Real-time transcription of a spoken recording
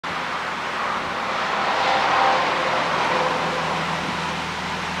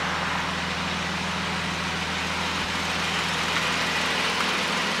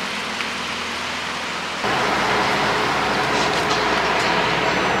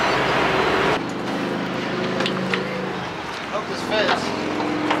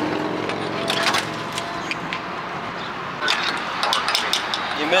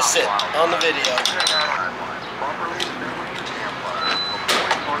miss it on the video.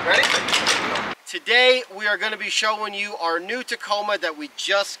 Ready? Today we are going to be showing you our new Tacoma that we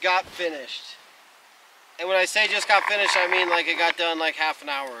just got finished. And when I say just got finished, I mean like it got done like half an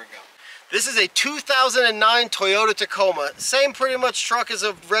hour ago. This is a 2009 Toyota Tacoma. Same pretty much truck as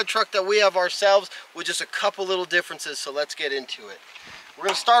a red truck that we have ourselves, with just a couple little differences, so let's get into it. We're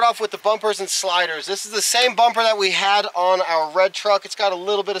going to start off with the bumpers and sliders. This is the same bumper that we had on our red truck. It's got a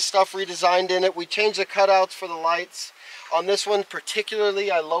little bit of stuff redesigned in it. We changed the cutouts for the lights. On this one particularly,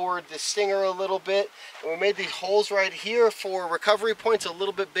 I lowered the stinger a little bit, and we made these holes right here for recovery points a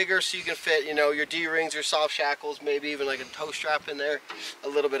little bit bigger, so you can fit, you know, your D-rings, your soft shackles, maybe even like a toe strap in there, a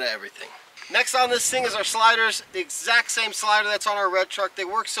little bit of everything. Next on this thing is our sliders, the exact same slider that's on our red truck. They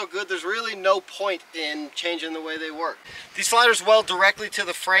work so good, there's really no point in changing the way they work. These sliders weld directly to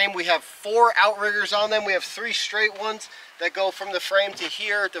the frame. We have 4 outriggers on them. We have 3 straight ones that go from the frame to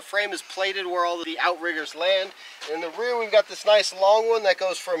here. The frame is plated where all of the outriggers land. And in the rear, we've got this nice long one that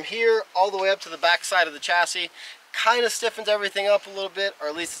goes from here all the way up to the back side of the chassis. Kind of stiffens everything up a little bit, or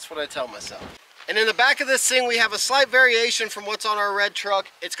at least that's what I tell myself. And in the back of this thing, we have a slight variation from what's on our red truck.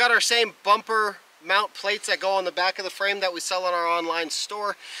 It's got our same bumper mount plates that go on the back of the frame that we sell on our online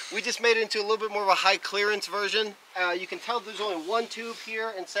store. We just made it into a little bit more of a high clearance version. You can tell there's only 1 tube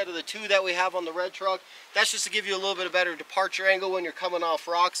here instead of the 2 that we have on the red truck. That's just to give you a little bit of better departure angle when you're coming off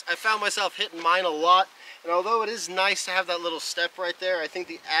rocks. I found myself hitting mine a lot, and although it is nice to have that little step right there, I think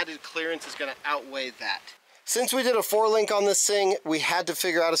the added clearance is going to outweigh that. Since we did a 4-link on this thing, we had to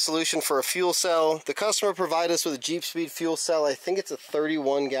figure out a solution for a fuel cell. The customer provided us with a Jeep Speed fuel cell. I think it's a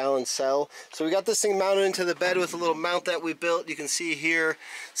 31-gallon cell. So we got this thing mounted into the bed with a little mount that we built. You can see here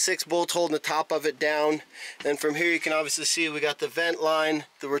 6 bolts holding the top of it down. And from here you can obviously see we got the vent line,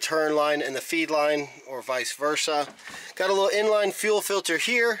 the return line, and the feed line, or vice versa. Got a little inline fuel filter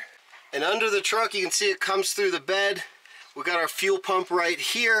here. And under the truck you can see it comes through the bed. We got our fuel pump right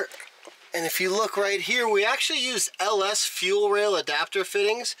here. And if you look right here, we actually use LS fuel rail adapter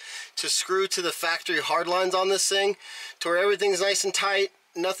fittings to screw to the factory hard lines on this thing, to where everything's nice and tight,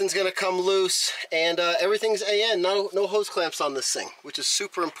 nothing's gonna come loose, and everything's AN, no hose clamps on this thing, which is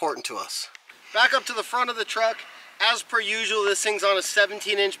super important to us. Back up to the front of the truck. As per usual, this thing's on a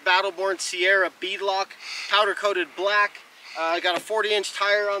 17-inch Battleborn Sierra beadlock, powder-coated black. I got a 40-inch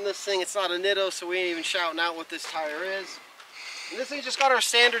tire on this thing. It's not a Nitto, so we ain't even shouting out what this tire is. And this thing just got our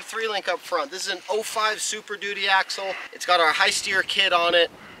standard 3-link up front. This is an 05 Super Duty axle. It's got our high steer kit on it.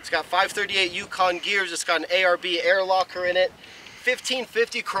 It's got 538 Yukon gears. It's got an ARB air locker in it.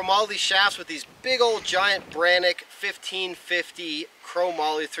 1550 chromoly shafts with these big old giant Brannick 1550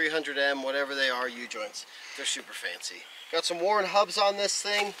 chromoly 300M, whatever they are, U-joints. They're super fancy. Got some Warren hubs on this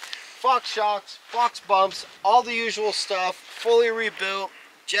thing. Fox shocks, Fox bumps, all the usual stuff. Fully rebuilt.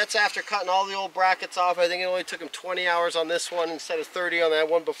 Jets after cutting all the old brackets off. I think it only took him 20 hours on this one instead of 30 on that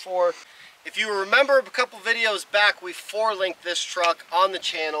one before. If you remember a couple videos back, we 4-linked this truck on the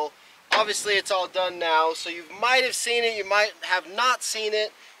channel. Obviously it's all done now, so you might have seen it, you might have not seen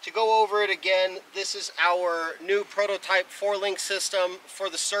it. To go over it again, this is our new prototype 4-link system for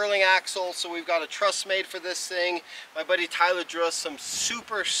the Sterling axle. So we've got a truss made for this thing. My buddy Tyler drew us some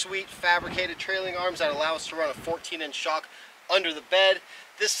super sweet fabricated trailing arms that allow us to run a 14-inch shock under the bed.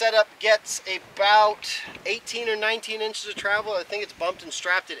 This setup gets about 18 or 19 inches of travel. I think it's bumped and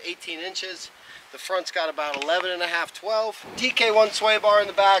strapped at 18 inches. The front's got about 11 and a half, 12. DK1 sway bar in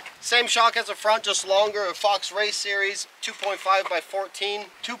the back. Same shock as the front, just longer. A Fox Race Series 2.5 by 14.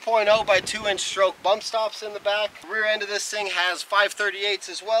 2.0 by 2-inch stroke bump stops in the back. The rear end of this thing has 538s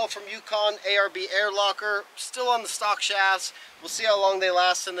as well from Yukon. ARB air locker. Still on the stock shafts. We'll see how long they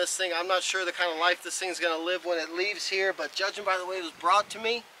last in this thing. I'm not sure the kind of life this thing's going to live when it leaves here, but judging by the way it was brought to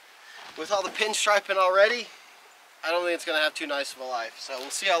me, with all the pinstriping already, I don't think it's going to have too nice of a life. So we'll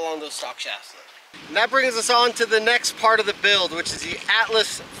see how long those stock shafts live. And that brings us on to the next part of the build, which is the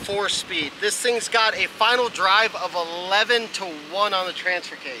Atlas 4-speed. This thing's got a final drive of 11-to-1 on the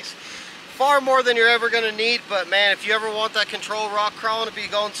transfer case. Far more than you're ever going to need, but man, if you ever want that control rock crawling to be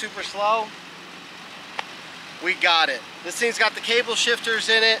going super slow, we got it. This thing's got the cable shifters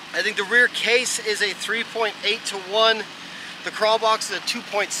in it. I think the rear case is a 3.8-to-1. The crawl box is a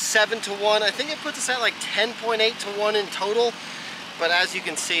 2.7-to-1. I think it puts us at like 10.8-to-1 in total, but as you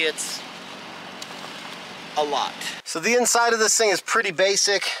can see, it's a lot. So the inside of this thing is pretty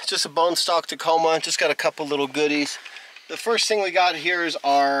basic, just a bone stock Tacoma, just got a couple little goodies. The first thing we got here is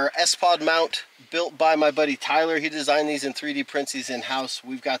our S-Pod mount, built by my buddy Tyler. He designed these in 3D prints these in-house.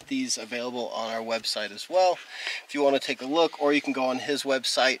 We've got these available on our website as well, if you want to take a look, or you can go on his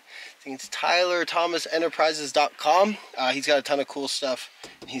website. I think it's tylerthomasenterprises.com. He's got a ton of cool stuff.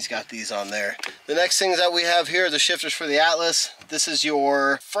 He's got these on there. The next things that we have here are the shifters for the Atlas. This is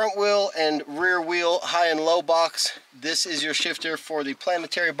your front wheel and rear wheel high and low box. This is your shifter for the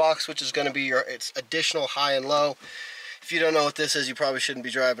planetary box, which is going to be your additional high and low. If you don't know what this is, you probably shouldn't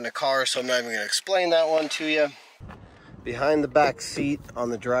be driving a car, so I'm not even going to explain that one to you. Behind the back seat on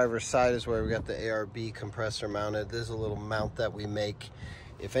the driver's side is where we got the ARB compressor mounted. This is a little mount that we make.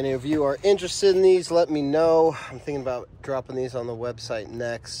 If any of you are interested in these, let me know. I'm thinking about dropping these on the website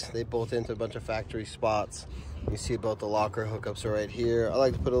next. They bolt into a bunch of factory spots. You see both the locker hookups are right here. I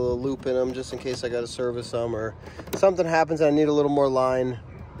like to put a little loop in them just in case I got to service them or something happens and I need a little more line.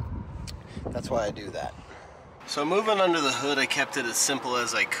 That's why I do that. So moving under the hood, I kept it as simple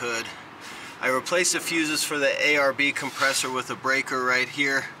as I could. I replaced the fuses for the ARB compressor with a breaker right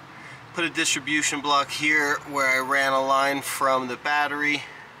here. Put a distribution block here where I ran a line from the battery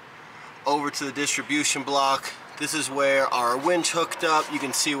over to the distribution block. This is where our winch hooked up. You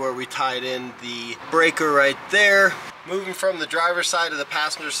can see where we tied in the breaker right there. Moving from the driver's side to the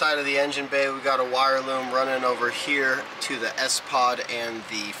passenger side of the engine bay, we got a wire loom running over here to the S-Pod and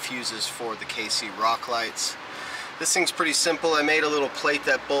the fuses for the KC rock lights. This thing's pretty simple. I made a little plate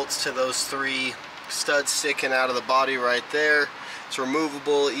that bolts to those 3 studs sticking out of the body right there. It's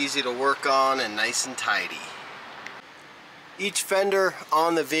removable, easy to work on, and nice and tidy. Each fender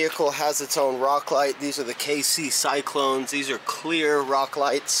on the vehicle has its own rock light. These are the KC Cyclones. These are clear rock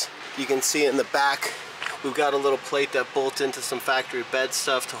lights. You can see in the back, we've got a little plate that bolts into some factory bed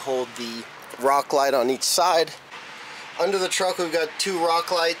stuff to hold the rock light on each side. Under the truck, we've got 2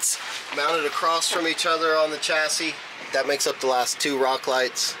 rock lights mounted across from each other on the chassis. That makes up the last 2 rock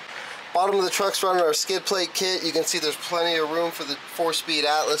lights. Bottom of the truck's running our skid plate kit. You can see there's plenty of room for the 4-speed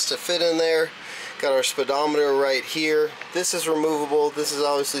Atlas to fit in there. Got our speedometer right here. This is removable. This is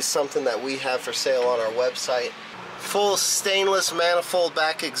obviously something that we have for sale on our website. Full stainless manifold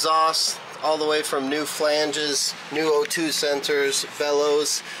back exhaust, all the way from new flanges, new O2 sensors,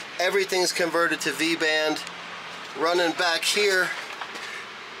 bellows. Everything's converted to V-band. Running back here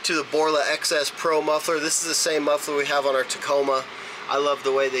to the Borla XS Pro muffler. This is the same muffler we have on our Tacoma. I love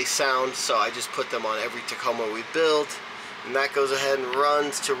the way they sound, so I just put them on every Tacoma we build. And that goes ahead and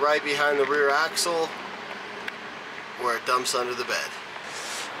runs to right behind the rear axle where it dumps under the bed.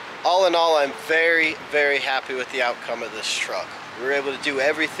 All in all, I'm very, very happy with the outcome of this truck. We were able to do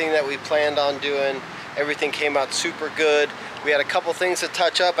everything that we planned on doing. Everything came out super good. We had a couple things to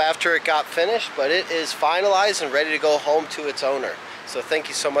touch up after it got finished, but it is finalized and ready to go home to its owner. So thank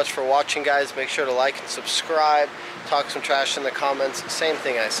you so much for watching, guys. Make sure to like and subscribe. Talk some trash in the comments. Same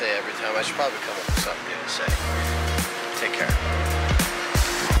thing I say every time. I should probably come up with something new to say. Take care.